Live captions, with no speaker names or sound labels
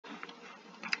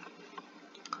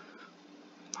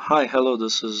Hi, hello,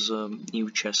 this is a new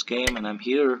chess game and I'm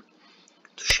here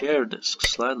to share this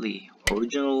slightly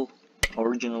original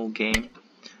game.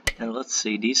 And let's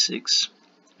say d6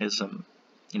 is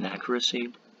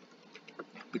inaccuracy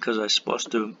because I'm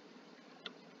supposed to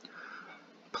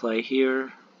play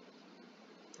here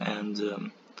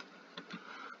and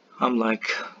I'm like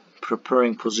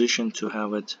preparing position to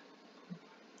have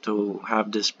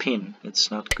this pin. It's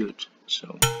not good.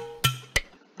 So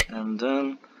and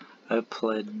then I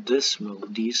played this move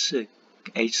d6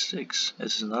 h6.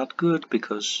 This is not good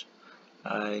because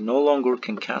I no longer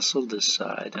can castle this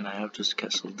side and I have to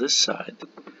castle this side.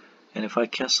 And if I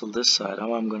castle this side,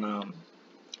 how am I gonna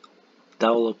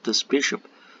develop this bishop?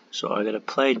 So I gotta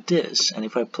play this, and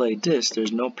if I play this,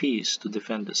 there's no piece to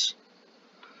defend this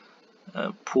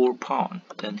poor pawn.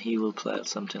 Then he will play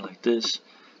something like this,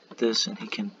 and he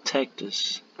can take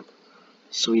this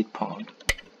sweet pawn.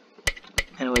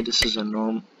 Anyway, this is a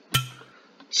norm.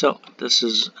 So this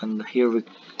is, and here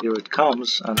it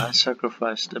comes, and I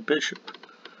sacrifice the bishop,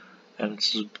 and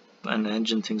an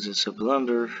engine thinks it's a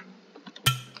blunder,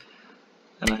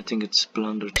 and I think it's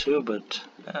blunder too, but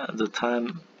the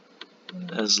time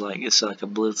is it's like a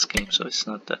blitz game, so it's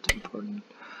not that important.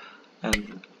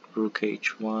 And rook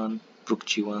h1, rook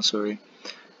g1, sorry,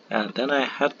 and then I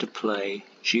had to play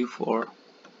g4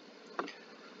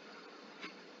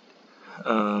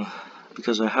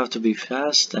 because I have to be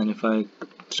fast, and if I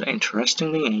so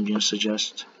interestingly, engine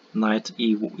suggests knight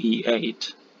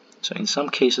e8. So in some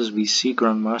cases we see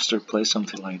grandmaster play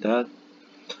something like that.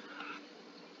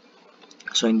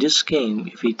 So in this game,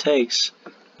 if he takes,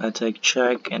 I take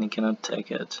check, and he cannot take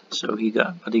it. So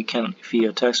but he can, if he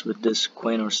attacks with this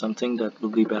queen or something, that will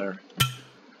be better.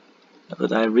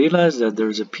 But I realized that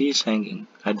there's a piece hanging.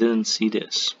 I didn't see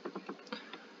this.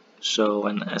 So,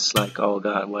 and it's like, oh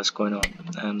god, what's going on?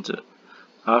 And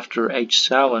after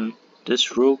h7,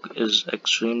 this rook is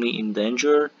extremely in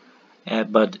danger,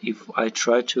 but if I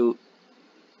try to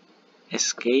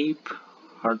escape,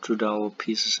 hard to develop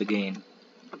pieces again.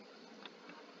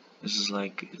 This is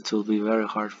like, it will be very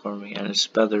hard for me, and it's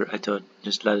better, I thought,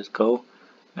 just let it go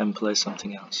and play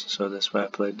something else. So that's why I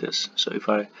played this. So if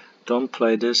I don't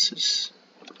play this, it's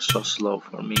so slow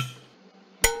for me.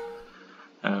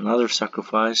 And another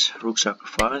sacrifice, rook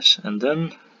sacrifice, and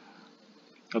then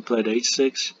I played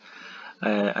h6.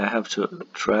 I have to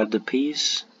thread the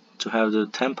piece to have the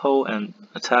tempo and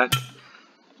attack,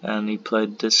 and he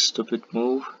played this stupid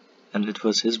move, and it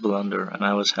was his blunder, and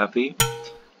I was happy.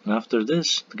 And after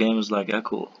this, the game is like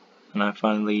cool, and I'm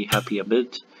finally happy a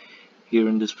bit here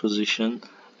in this position,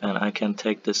 and I can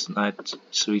take this knight,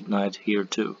 sweet knight here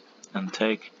too, and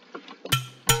take,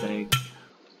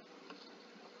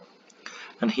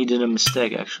 and he did a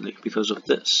mistake actually because of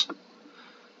this,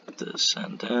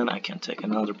 and then I can take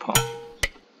another pawn.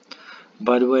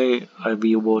 By the way,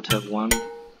 we both have won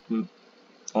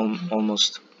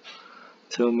almost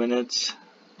 2 minutes.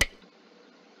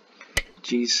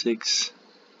 g6,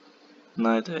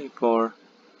 knight a4.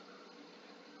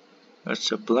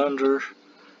 That's a blunder.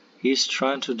 He's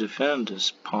trying to defend this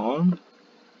pawn,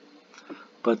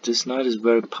 but this knight is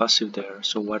very passive there.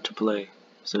 So what to play?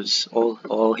 So it's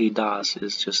all he does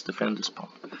is just defend this pawn.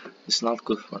 It's not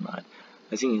good for knight.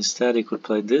 I think instead he could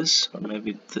play this, or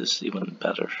maybe this even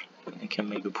better. I can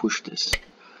maybe push this.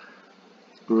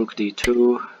 Rook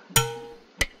d2.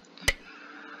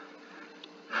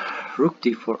 Rook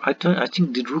d4. I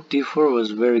think the rook d4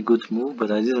 was a very good move, but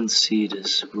I didn't see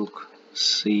this rook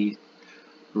c3,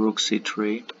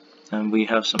 and we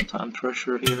have some time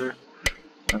pressure here,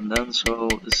 and then so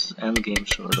this is endgame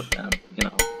sort of, and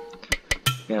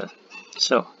yeah.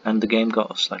 So, and the game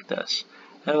goes like this.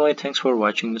 Anyway, thanks for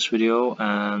watching this video,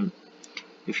 and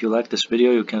if you like this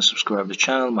video, you can subscribe to the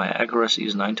channel. My accuracy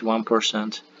is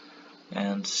 91%,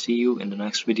 and see you in the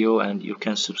next video, and you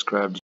can subscribe